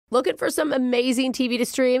Looking for some amazing TV to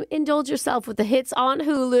stream? Indulge yourself with the hits on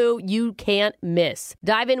Hulu you can't miss.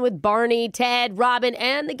 Dive in with Barney, Ted, Robin,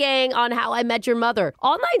 and the gang on How I Met Your Mother.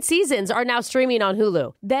 All 9 seasons are now streaming on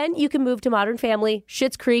Hulu. Then you can move to Modern Family,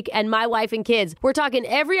 Schitt's Creek, and My Wife and Kids. We're talking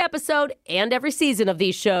every episode and every season of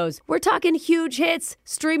these shows. We're talking huge hits,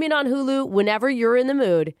 streaming on Hulu whenever you're in the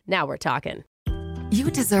mood. Now we're talking.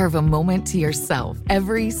 You deserve a moment to yourself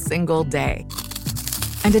every single day.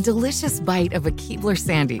 And a delicious bite of a Keebler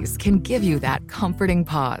Sandies can give you that comforting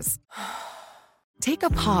pause. Take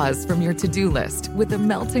a pause from your to-do list with the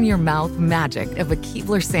melt-in-your-mouth magic of a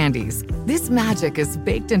Keebler Sandies. This magic is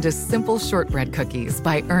baked into simple shortbread cookies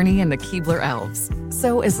by Ernie and the Keebler Elves.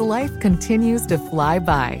 So as life continues to fly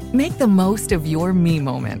by, make the most of your me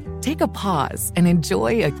moment. Take a pause and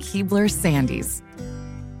enjoy a Keebler Sandies.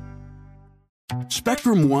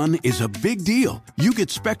 Spectrum One is a big deal. You get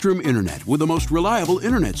Spectrum Internet with the most reliable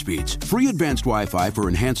internet speeds, free advanced Wi-Fi for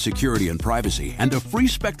enhanced security and privacy, and a free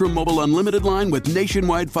Spectrum Mobile Unlimited line with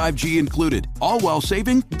nationwide 5G included, all while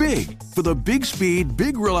saving big. For the big speed,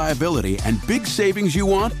 big reliability, and big savings you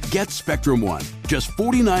want, get Spectrum One. Just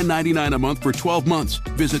 $49.99 a month for 12 months.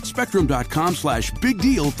 Visit spectrum.com/big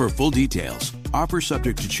deal for full details. Offer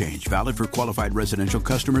subject to change. Valid for qualified residential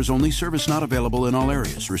customers only. Service not available in all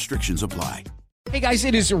areas. Restrictions apply. Hey guys,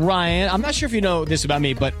 it is Ryan. I'm not sure if you know this about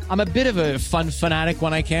me, but I'm a bit of a fun fanatic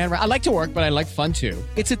when I can. I like to work, but I like fun too.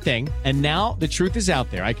 It's a thing. And now the truth is out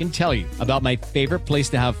there. I can tell you about my favorite place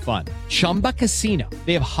to have fun. Chumba Casino.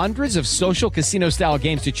 They have hundreds of social casino style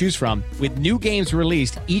games to choose from with new games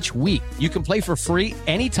released each week. You can play for free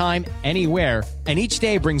anytime, anywhere. And each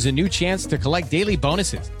day brings a new chance to collect daily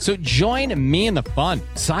bonuses. So join me in the fun.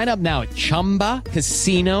 Sign up now at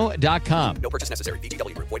ChumbaCasino.com. No purchase necessary.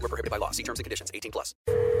 VGW. Void where prohibited by law. See terms and conditions. 18+.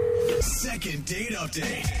 Second date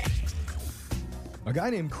update. A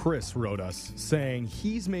guy named Chris wrote us saying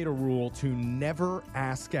he's made a rule to never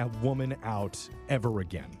ask a woman out ever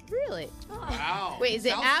again. Really? Wow. Wait, is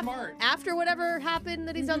it smart. after whatever happened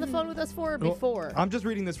that he's on the phone with us for or before? Well, I'm just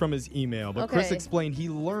reading this from his email, but Okay. Chris explained he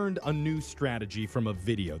learned a new strategy from a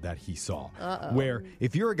video that he saw. Where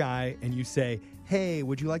if you're a guy and you say, hey,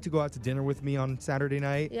 would you like to go out to dinner with me on Saturday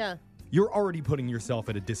night? Yeah. You're already putting yourself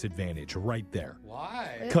at a disadvantage right there.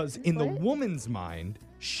 Why? Because in the What? woman's mind,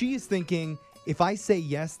 she is thinking, if I say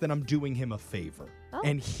yes, then I'm doing him a favor. Oh.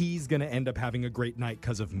 And he's going to end up having a great night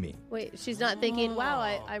because of me. Wait, she's not thinking, wow,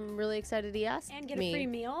 I'm really excited he asked And get me. a free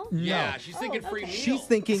meal? Yeah, No. she's thinking free meal. She's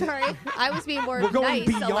thinking, Sorry, I was being more we're going nice,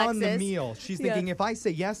 beyond Alexis. the meal. She's Yeah. thinking, if I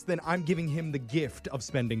say yes, then I'm giving him the gift of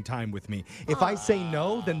spending time with me. If I say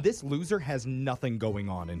no, then this loser has nothing going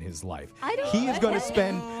on in his life. I don't He is get going to it.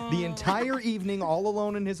 spend the entire evening all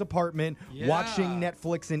alone in his apartment watching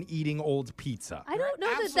Netflix and eating old pizza. I don't know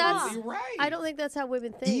that Absolutely that's right. I don't think that's how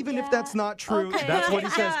women think. Even if that's not true, Okay. that's what he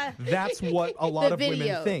says. That's what a lot The of women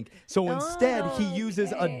video. think. So instead, he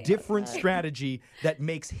uses a okay. different strategy that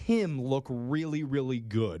makes him look really, really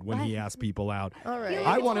good when he asks people out. All right.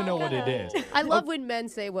 I want to know what it is. I love when men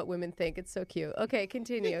say what women think. It's so cute. Okay,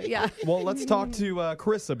 continue. Yeah. Well, let's talk to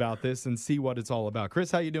Chris about this and see what it's all about.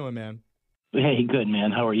 Chris, how you doing, man? Hey, good,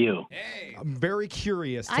 man. How are you? Hey. I'm very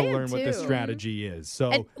curious to I am learn what this too. strategy is.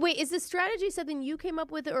 So, And wait, is this strategy something you came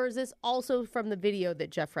up with, or is this also from the video that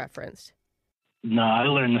Jeff referenced? No, I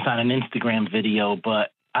learned this on an Instagram video, but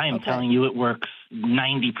I am Okay. telling you it works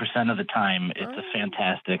 90% of the time. It's a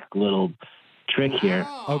fantastic little trick here.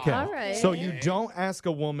 okay. All right. So you don't ask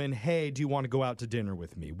a woman, hey, do you want to go out to dinner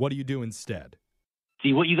with me? What do you do instead?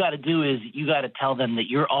 See, what you got to do is you got to tell them that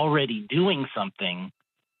you're already doing something,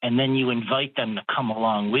 and then you invite them to come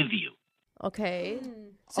along with you. Okay.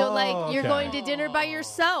 So, like, you're okay. going to dinner by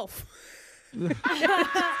yourself.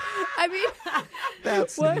 I mean,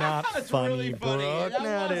 That's not funny, really funny. Brooke. That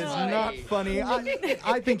That was is funny. not funny.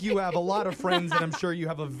 I think you have a lot of friends, and I'm sure you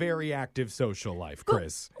have a very active social life,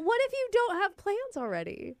 Chris. what if you don't have plans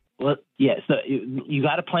already? Well, yeah, so you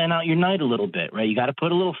got to plan out your night a little bit, right? You got to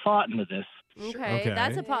put a little thought into this. Okay, Okay.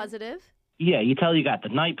 that's a positive. Yeah, you tell you got the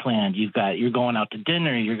night planned. You're going out to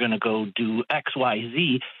dinner. You're going to go do X, Y,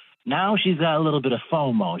 Z. Now she's got a little bit of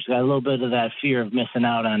FOMO. She's got a little bit of that fear of missing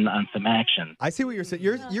out on some action. I see what you're saying.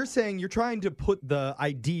 You're saying you're trying to put the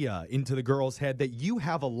idea into the girl's head that you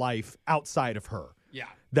have a life outside of her. Yeah.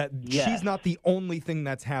 That Yeah. she's not the only thing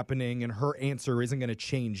that's happening, and her answer isn't going to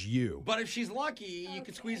change you. But if she's lucky, you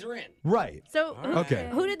could squeeze her in. Right. So, Okay.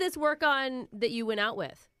 who did this work on that you went out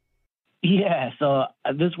with? Yeah, so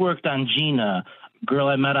this worked on Gina, girl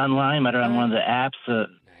I met online, met her on one of the apps.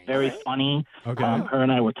 Very funny. Okay. Her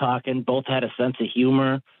and I were talking. Both had a sense of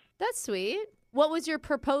humor. That's sweet. What was your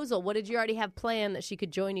proposal? What did you already have planned that she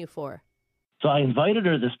could join you for? So I invited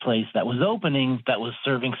her to this place that was opening that was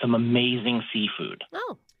serving some amazing seafood.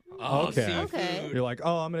 Oh. Okay. Okay. You're like,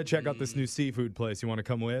 oh, I'm going to check out this new seafood place. You want to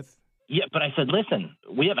come with? Yeah, but I said, listen,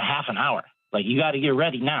 we have a half an hour. Like, you got to get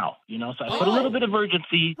ready now, So I put a little bit of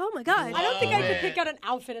urgency. Oh, my God. I don't think I could pick out an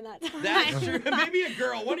outfit in that time. That's true. Maybe a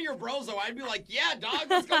girl, one of your bros, though, I'd be like, yeah, dog,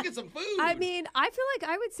 let's go get some food. I mean, I feel like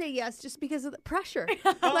I would say yes just because of the pressure.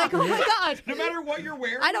 Like, oh, my God. No matter what you're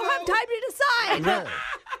wearing. I don't have though? time to decide. Right.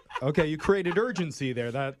 Okay, you created urgency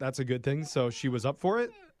there. That's a good thing. So she was up for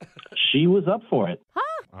it? She was up for it.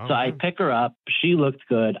 So I pick her up. She looked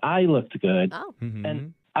good. I looked good. Oh.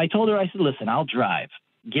 And I told her, I said, listen, I'll drive.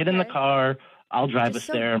 Get in the car. I'll drive us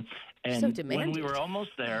there. And so when demanding. we were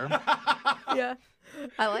almost there, Yeah.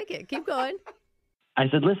 I like it. Keep going. I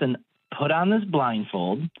said, listen, put on this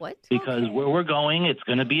blindfold. What? Because where we're going, it's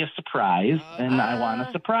going to be a surprise, and I want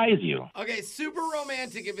to surprise you. Okay, super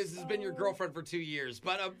romantic if this has been your girlfriend for 2 years,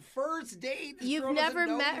 but a first date. this You've girl doesn't never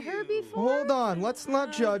know met her you. before? Hold on. Let's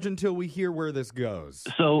not judge until we hear where this goes.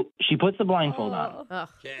 So she puts the blindfold on. Ugh.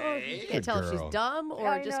 Okay. Can't tell if girl. she's dumb or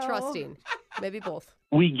I just know. trusting. Maybe both.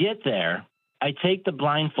 We get there. I take the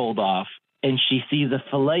blindfold off, and she sees a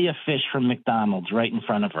fillet of fish from McDonald's right in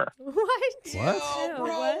front of her. What? What? Oh,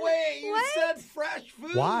 bro, What? wait. You What? said fresh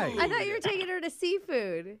food. Why? I thought you were taking her to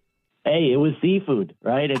seafood. Hey, it was seafood,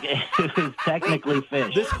 right? It was technically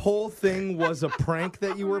fish. This whole thing was a prank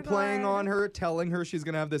that you Oh were my playing God. on her, telling her she's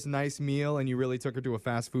going to have this nice meal, and you really took her to a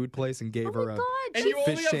fast food place and gave Oh her my a... God. And She, you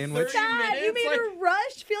only Fish have sandwich? 30 Dad, minutes? you made like, her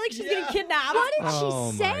rush. Feel like she's getting kidnapped. what did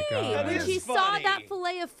Oh, she my say God. when That she is saw funny. that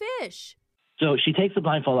fillet of fish? So she takes the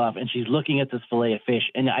blindfold off, and she's looking at this fillet of fish,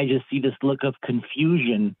 and I just see this look of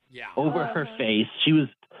confusion yeah. over her face.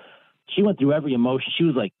 She went through every emotion. She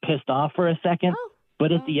was like pissed off for a second,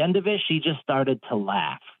 but at the end of it, she just started to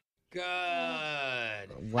laugh.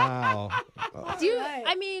 Good. Wow. Do you, Right.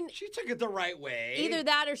 I mean, She took it the right way. either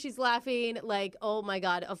that or she's laughing like, oh my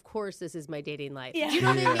God, of course this is my dating life. Yeah. Do you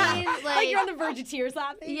know what I mean? Like you're on the verge of tears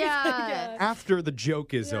laughing. Yeah. After the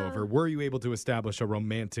joke is over, were you able to establish a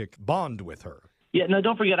romantic bond with her? Yeah, no,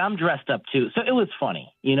 don't forget, I'm dressed up too, so it was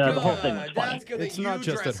funny. The whole thing was Good. funny. That's good that It's you not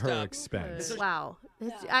just at dressed her up. expense. Wow.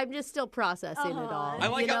 I'm just still processing it all. I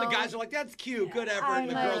like you how the know? guys are like, that's cute, good effort. And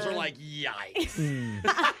the girls are like, yikes.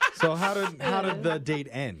 So how did the date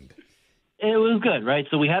end? It was good, right?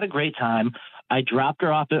 So we had a great time. I dropped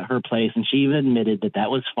her off at her place, and she even admitted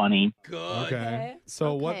that was funny. Good. Okay. So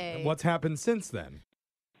Okay. what's happened since then?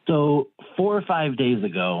 So 4 or 5 days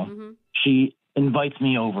ago, she invites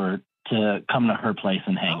me over to come to her place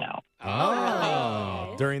and hang out.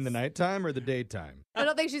 Oh. During the nighttime or the daytime? I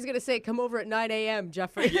don't think she's going to say, come over at 9 a.m.,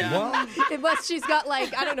 Jeffrey. Yeah. Well, Unless she's got,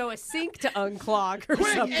 like, I don't know, a sink to unclog or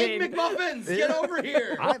Quick, something. egg McMuffins, get over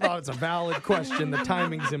here. I thought it's a valid question. The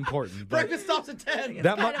timing's important. But Breakfast stops at 10.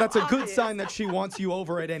 that's a good obvious. sign that she wants you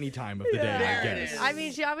over at any time of the day, I There it guess. is. I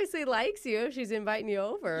mean, she obviously likes you. She's inviting you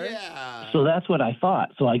over. Yeah. So that's what I thought.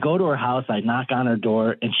 So I go to her house, I knock on her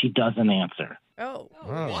door, and she doesn't answer. Oh.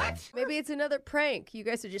 What? Maybe it's another prank. You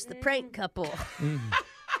guys are just the prank couple.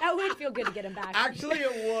 That would feel good to get him back. Actually, it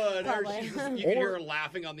would. Or Probably. you could hear her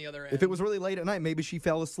laughing on the other end. If it was really late at night, maybe she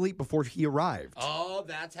fell asleep before he arrived. Oh,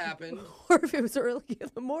 that's happened. Or if it was early in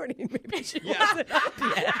the morning, maybe she Yeah. wasn't up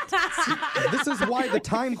yet. This is why the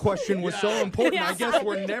time question was so important. I guess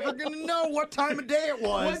we're never going to know what time of day it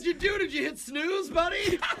was. What'd you do? Did you hit snooze,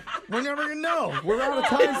 buddy? We're never going to know. We're out of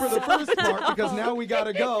time for the first part because now we got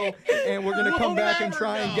to go. And we're going to come back and never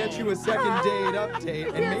try and get know. you a second date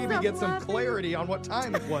update and maybe get some clarity on what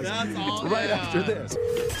time it was. That's all. Right after this.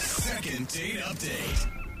 Second date update.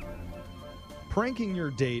 Pranking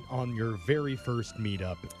your date on your very first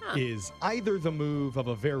meetup is either the move of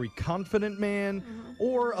a very confident man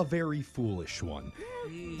or a very foolish one.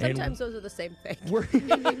 Sometimes those are the same thing.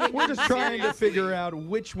 We're just trying to figure out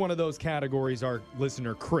which one of those categories our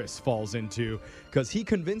listener Chris falls into because he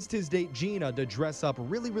convinced his date Gina to dress up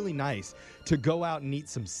really, really nice to go out and eat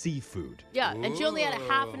some seafood. Yeah, and she only had a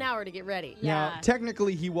half an hour to get ready. Now,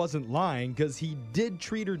 technically, he wasn't lying because he did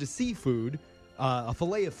treat her to seafood, a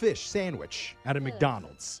filet of fish sandwich at a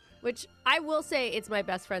McDonald's. Which I will say it's my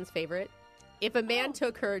best friend's favorite. If a man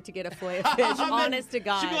took her to get a fillet of fish, honest to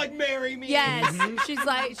God. She'd be like, marry me. Yes.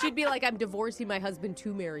 She'd be like, I'm divorcing my husband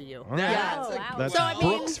to marry you. That's Oh, a wow. good That's So, I mean-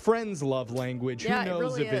 Brooke's friend's love language. Yeah, Who it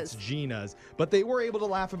knows really if it's is. Gina's? But they were able to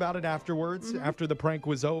laugh about it afterwards, after the prank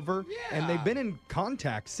was over. And they've been in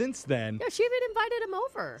contact since then. Yeah, she even invited him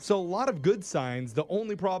over. So a lot of good signs. The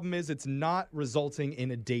only problem is it's not resulting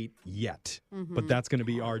in a date yet. But that's going to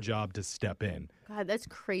be our job to step in. God, that's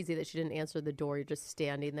crazy that she didn't answer the door. You're just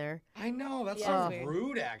standing there. I know. That's Yeah, so it's weird.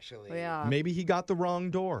 rude, actually. Yeah. Maybe he got the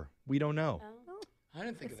wrong door. We don't know. I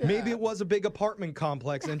didn't think of that. Maybe it was a big apartment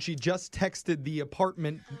complex and she just texted the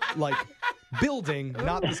apartment, building,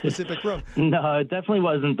 not the specific room. No, it definitely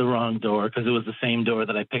wasn't the wrong door because it was the same door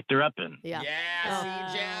that I picked her up in. Yeah. Yeah,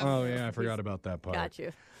 see, Jeff? Oh, yeah, I forgot about that part. Got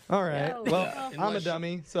you. All right. Yeah. Well, I'm a Unless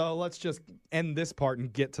dummy, so let's just end this part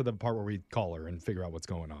and get to the part where we call her and figure out what's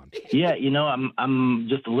going on. Yeah, I'm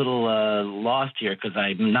just a little lost here because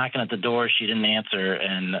I'm knocking at the door. She didn't answer,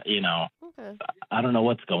 and Okay. I don't know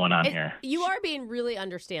what's going on here. You are being really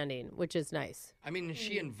understanding, which is nice. I mean,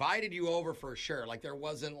 she invited you over for sure. Like, there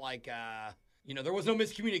wasn't there was no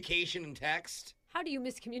miscommunication in text. How do you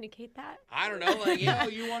miscommunicate that? I don't know.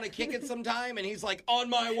 You want to kick it sometime? And he's like, on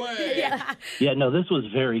my way. Yeah. Yeah, no, this was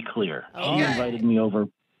very clear. Okay. She invited me over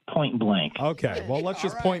point blank. Okay, well, let's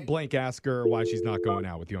just All right. point blank ask her why she's not going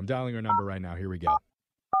out with you. I'm dialing her number right now. Here we go.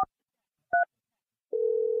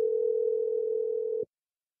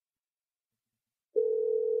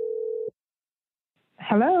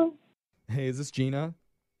 Hello. Hey, is this Gina?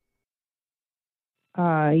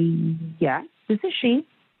 Yes, this is she.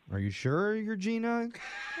 Are you sure you're Gina?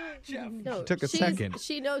 Jeff. No, Took a second.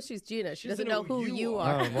 She knows she's Gina. She doesn't doesn't know know who who you you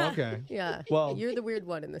are. Oh, well, okay. Yeah. Well- you're the weird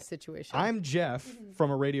one in this situation. I'm Jeff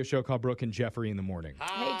from a radio show called Brooke and Jeffrey in the Morning.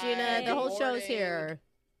 Hey, Gina. The whole show's here.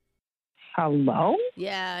 Hello?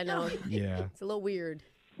 Yeah, I know. Yeah. It's a little weird.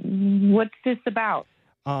 What's this about?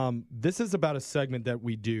 This is about a segment that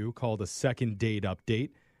we do called a second date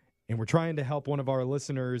update. And we're trying to help one of our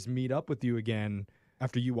listeners meet up with you again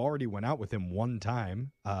after you already went out with him one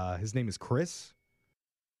time. His name is Chris.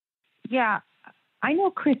 Yeah, I know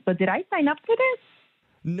Chris, but did I sign up for this?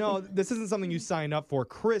 No, this isn't something you sign up for.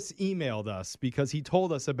 Chris emailed us because he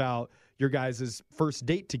told us about your guys' first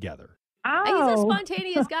date together. Oh. He's a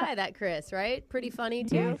spontaneous guy, that Chris, right? Pretty funny,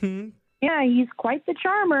 too. Mm-hmm. Yeah, he's quite the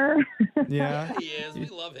charmer. Yeah. He is. We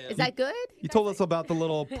love him. Is that good? He told us about the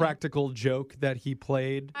little practical joke that he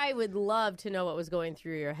played. I would love to know what was going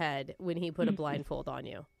through your head when he put a blindfold on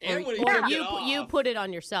you. And when he or took it you off. put it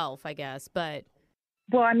on yourself, I guess. But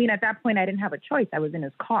Well, I mean, at that point, I didn't have a choice. I was in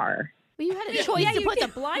his car. you had a choice to put the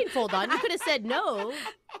blindfold on. You could have said no.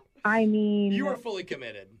 I mean, You were fully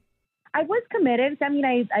committed. I was committed. I mean,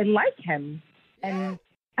 I like him. And,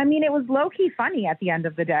 I mean, it was low-key funny at the end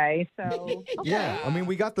of the day, so... Yeah, I mean,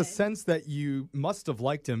 we got the sense that you must have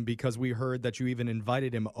liked him because we heard that you even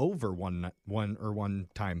invited him over one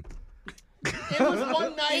time. It was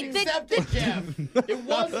one night septic, Jeff. It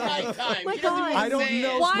was nighttime. my She doesn't God. even I don't say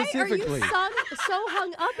know it. Why specifically. are you so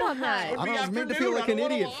hung up on that? I Every was made to feel afternoon, like I an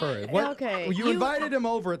don't idiot know for why. it. What? Okay, You invited him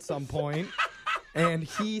over at some point, and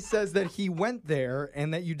he says that he went there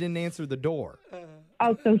and that you didn't answer the door.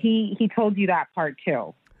 Oh, so he told you that part,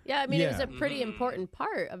 too. Yeah, I mean, it was Yeah. a pretty important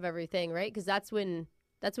part of everything, right? Because that's when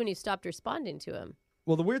you stopped responding to him.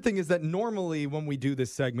 Well, the weird thing is that normally when we do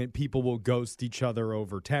this segment, people will ghost each other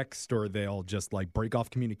over text or they'll just break off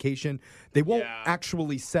communication. They won't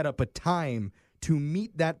actually set up a time to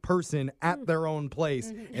meet that person at their own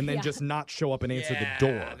place and then just not show up and answer the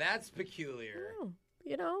door. That's peculiar.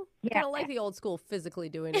 You know, Yeah. kind of like the old school physically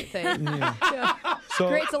doing it thing. Yeah. Yeah. So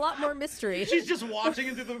Creates a lot more mystery. She's just watching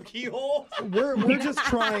into the keyhole. we're just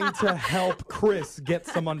trying to help Chris get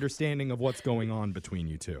some understanding of what's going on between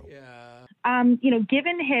you two. Yeah.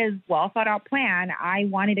 Given his well-thought-out plan, I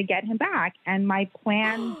wanted to get him back, and my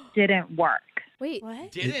plan didn't work. Wait,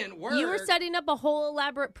 What? Didn't work. you were setting up a whole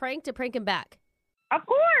elaborate prank to prank him back. Of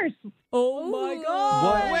course. Oh my What,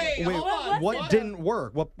 God! Wait, hold on. what didn't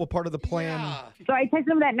work? What part of the plan? Yeah. So I texted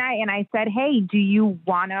him that night, and I said, hey, do you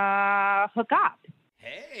want to hook up?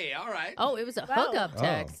 Hey, all right. Oh, it was a hookup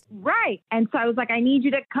text. Right. And so I was like, I need you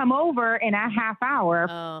to come over in a half hour.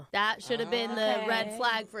 Oh, that should have been the red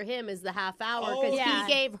flag for him is the half hour because yeah.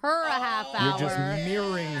 he gave her a half hour. You're just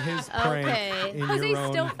mirroring his prank Okay. in Jose your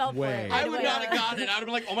own still fell for way. it. I would not have gotten it. I would have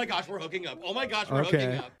been like, oh my gosh, we're hooking up. Oh my gosh, we're hooking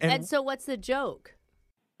Okay. up. And so what's the joke?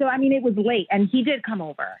 So, I mean, it was late, and he did come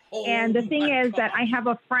over. Oh, and the thing my is that I gosh. have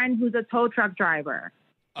a friend who's a tow truck driver.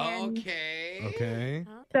 Okay. Okay.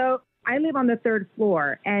 So I live on the third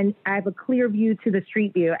floor, and I have a clear view to the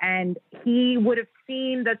street view, and he would have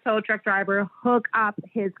seen the tow truck driver hook up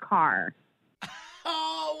his car.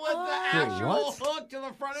 Oh, with the Wait, actual what? hook to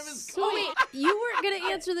the front of his So car. wait, you weren't going to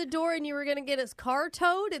answer the door and you were going to get his car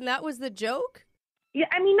towed and that was the joke? Yeah,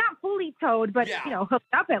 I mean, not fully towed, but, Yeah. hooked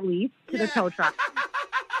up at least to the tow truck.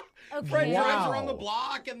 Fred drives Wow. around the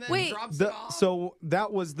block and then Wait. drops it off. So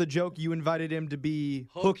that was the joke. You invited him to be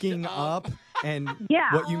hooking up, and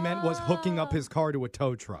Yeah. what you meant was hooking up his car to a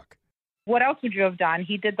tow truck. What else would you have done?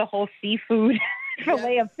 He did the whole seafood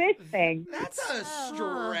fillet of fish thing. That's a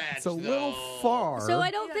stretch. It's a little far. So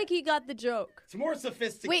I don't think he got the joke. It's more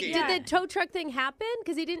sophisticated. Wait, did the tow truck thing happen?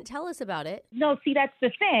 Because he didn't tell us about it. No, see, that's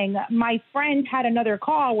the thing. My friend had another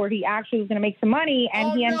call where he actually was going to make some money,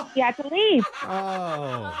 and he had to leave.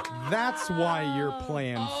 Oh, that's why your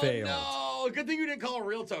plan failed. No, good thing you didn't call a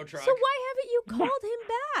real tow truck. So why haven't you called him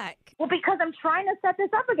back? Well, because I'm trying to set this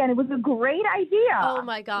up again. It was a great idea. Oh,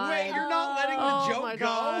 my God. Wait, you're not letting the joke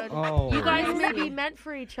go? Oh. You guys may be meant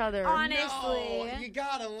for each other. Honestly. No, you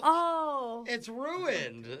gotta. Oh. It's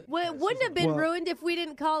ruined. Well, it wouldn't have been ruined if we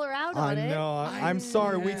didn't call her out on I it. know. I'm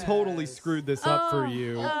sorry. We totally screwed this up for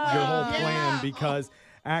you, your whole plan, because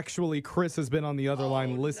actually Chris has been on the other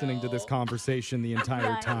line listening to this conversation the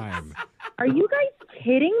entire time. Are you guys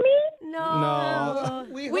kidding me? No.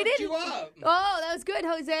 We hooked you up. Oh, that was good,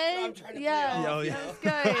 Jose. I'm trying to yeah, play it that off. was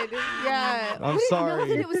good. Yeah. I'm we didn't sorry. know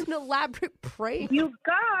that it was an elaborate prank. You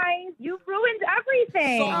guys, you ruined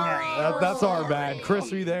everything. Sorry. That's our bad.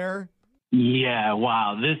 Chris, are you there? Yeah,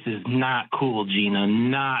 wow, this is not cool, Gina.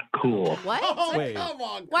 Not cool. What? Oh, Wait. come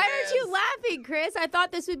on, Chris. Why aren't you laughing, Chris? I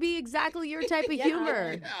thought this would be exactly your type of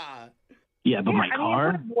humor. Yeah. Yeah, but my it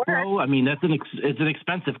car, would've worked. bro. I mean, it's an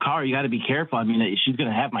expensive car. You got to be careful. I mean, she's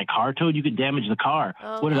gonna have my car towed. You could damage the car.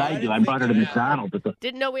 Oh, What did I do? I brought her to McDonald's.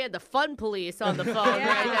 Didn't know we had the fun police on the phone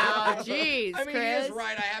right now. Jeez, I mean, Chris. he is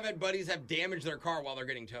right. I have had buddies have damaged their car while they're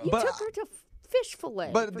getting towed. You But- took her to fish fillet.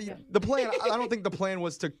 But the plan, I don't think the plan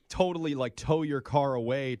was to totally like tow your car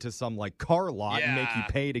away to some like car lot and make you Yeah.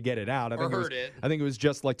 pay to get it out. I think hurt it. I think it was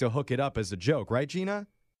just like to hook it up as a joke, right, Gina?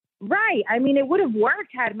 Right. I mean, it would have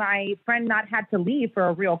worked had my friend not had to leave for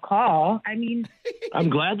a real call. I mean, I'm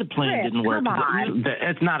glad the plan Chris, didn't work. come on.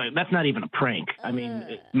 That's not even a prank. I mean,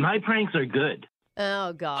 my pranks are good.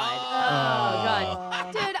 Oh, God. Oh,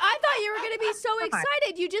 God. Dude, I thought you were going to be so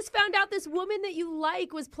excited. You just found out this woman that you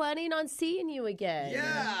like was planning on seeing you again.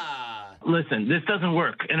 Yeah. Listen, this doesn't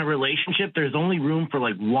work. In a relationship, there's only room for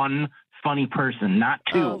like one funny person, not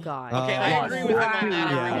two. Oh, God. Okay, I agree with him on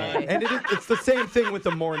that. Yeah. everyone. And it's the same thing with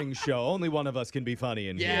the morning show. Only one of us can be funny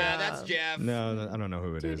in here. Yeah, that's Jeff. No, I don't know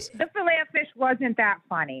who it is. the fillet of fish wasn't that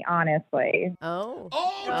funny, honestly. Oh.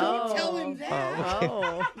 Oh, don't tell him that.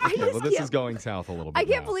 Oh. Okay, well, this is going south a little bit. I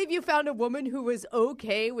can't now. believe you found a woman who was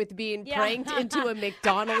okay with being pranked into a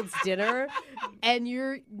McDonald's dinner, and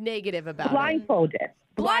you're negative about it. Blindfolded.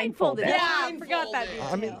 Blindfolded. Yeah, I forgot that.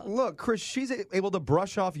 I mean, look, Chris, she's able to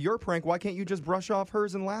brush off your prank. Why can't you just brush off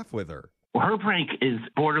hers and laugh with her? Well, her prank is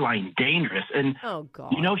borderline dangerous, and Oh,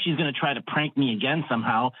 God. you know she's going to try to prank me again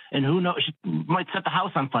somehow, and who knows, she might set the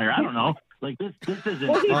house on fire. I don't know. Like, this isn't...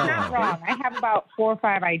 Well, he's not wrong. I have about 4 or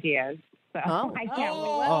 5 ideas. So Oh. I can't wait.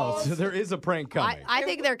 Oh, so there is a prank coming. I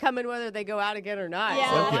think they're coming whether they go out again or not. Yeah.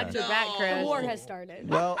 So Okay. watch your back, Chris. The war has started.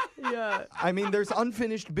 Well, Yeah. I mean, there's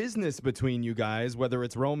unfinished business between you guys, whether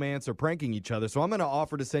it's romance or pranking each other. So I'm going to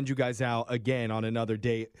offer to send you guys out again on another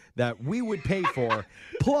date that we would pay for.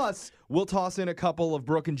 Plus, we'll toss in a couple of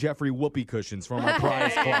Brooke and Jeffrey whoopee cushions from our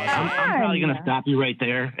prize closet. I'm probably going to stop you right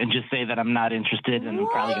there and just say that I'm not interested, and I'm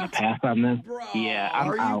probably going to pass on this. Bro. Yeah,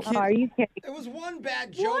 I'm Are you out. kidding? Are you kidding? It was one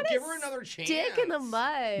bad joke. What a Give her another chance. Dick in the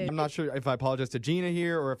mud. I'm not sure if I apologize to Gina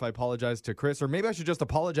here or if I apologize to Chris, or maybe I should just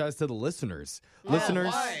apologize to the listeners.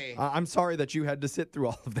 Listeners, why? I'm sorry that you had to sit through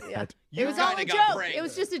all of that. You It was all kinda a got joke. pranked. It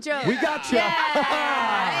was just a joke. We got you.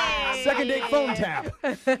 Hey. Second date phone tap.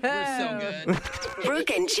 We're so good. Brooke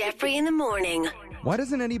and Jeffrey in the morning. Why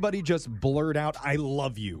doesn't anybody just blurt out "I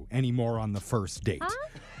love you" anymore on the first date?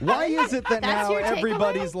 Why is it that That's now your takeaway?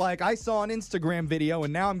 everybody's like, I saw an Instagram video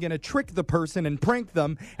and now I'm going to trick the person and prank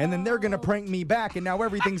them and then they're going to prank me back and now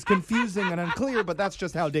everything's confusing and unclear, but that's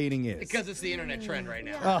just how dating is. Because it's the internet trend right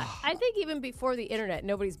now. I think even before the internet,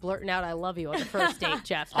 nobody's blurting out "I love you" on the first date,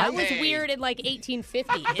 Jeff. That was Okay. weird in like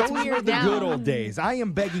 1850. It's Those were weird the now. good old days. I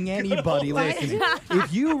am begging anybody listening.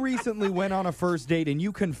 If you recently went on a first date and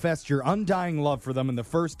you confessed your undying love for them in the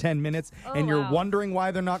first 10 minutes and you're wow. wondering why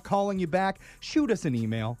they're not calling you back, shoot us an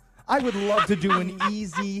email. I would love to do an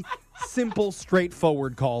easy, simple,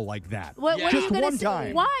 straightforward call like that. What are you Just gonna one say?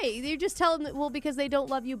 time. Why? You just tell them that, well, because they don't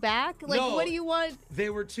love you back? Like, No. what do you want? They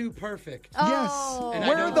were too perfect. Yes. Oh. And I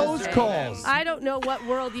Where are don't those deserve calls? them. I don't know what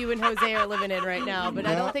world you and Jose are living in right now, but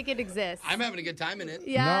I don't think it exists. I'm having a good time in it.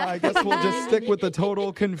 Yeah. No, I guess we'll just stick with the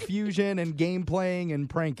total confusion and game playing and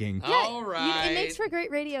pranking. All right. It makes for great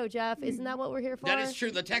radio, Jeff. Isn't that what we're here for? That is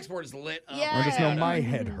true. The text board is lit up. Yeah. I just know my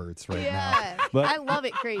head hurts right Yeah. now. But I love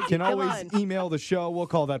it crazy. can Come always on. email the show. We'll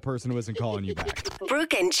call that person who isn't calling you back.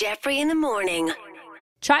 Brooke and Jeffrey in the morning.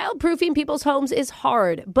 Childproofing people's homes is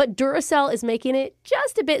hard, but Duracell is making it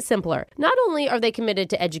just a bit simpler. Not only are they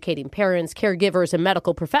committed to educating parents, caregivers, and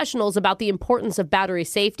medical professionals about the importance of battery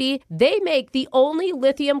safety, they make the only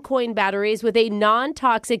lithium coin batteries with a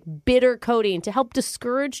non-toxic bitter coating to help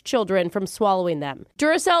discourage children from swallowing them.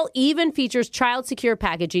 Duracell even features child-secure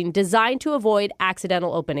packaging designed to avoid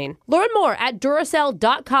accidental opening. Learn more at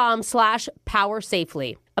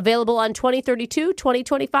Duracell.com/powersafely. Available on 2032,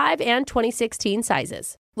 2025, and 2016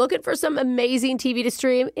 sizes. Looking for some amazing TV to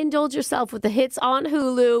stream? Indulge yourself with the hits on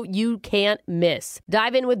Hulu you can't miss.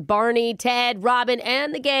 Dive in with Barney, Ted, Robin,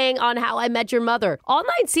 and the gang on How I Met Your Mother. All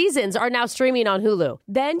 9 seasons are now streaming on Hulu.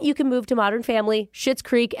 Then you can move to Modern Family, Schitt's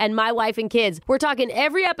Creek, and My Wife and Kids. We're talking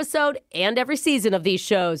every episode and every season of these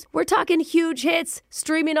shows. We're talking huge hits,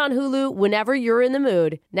 streaming on Hulu whenever you're in the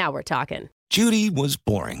mood. Now we're talking. Judy was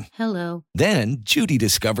boring. Hello. Then Judy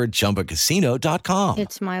discovered ChumbaCasino.com.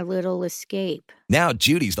 It's my little escape. Now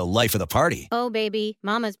Judy's the life of the party. Oh, baby,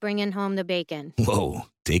 mama's bringing home the bacon. Whoa,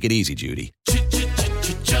 take it easy, Judy.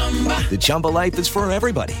 The Chumba life is for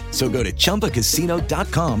everybody. So go to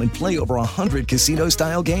ChumbaCasino.com and play over 100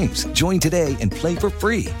 casino-style games. Join today and play for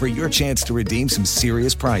free for your chance to redeem some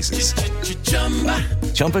serious prizes.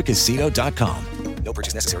 ChumbaCasino.com. No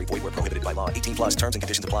purchase necessary. Void where prohibited by law. 18 plus terms and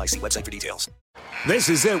conditions apply. See website for details. This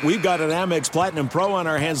is it. We've got an Amex Platinum Pro on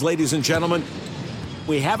our hands, ladies and gentlemen.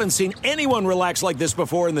 We haven't seen anyone relax like this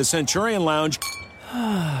before in the Centurion Lounge.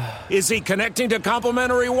 Is he connecting to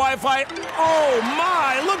complimentary Wi-Fi? Oh,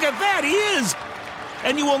 my. Look at that. He is.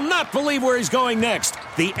 And you will not believe where he's going next.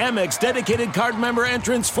 The Amex dedicated card member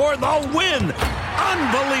entrance for the win.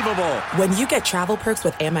 Unbelievable. When you get travel perks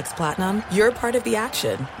with Amex Platinum, you're part of the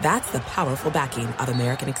action. That's the powerful backing of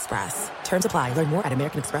American Express. Terms apply. Learn more at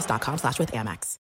americanexpress.com/withAmex.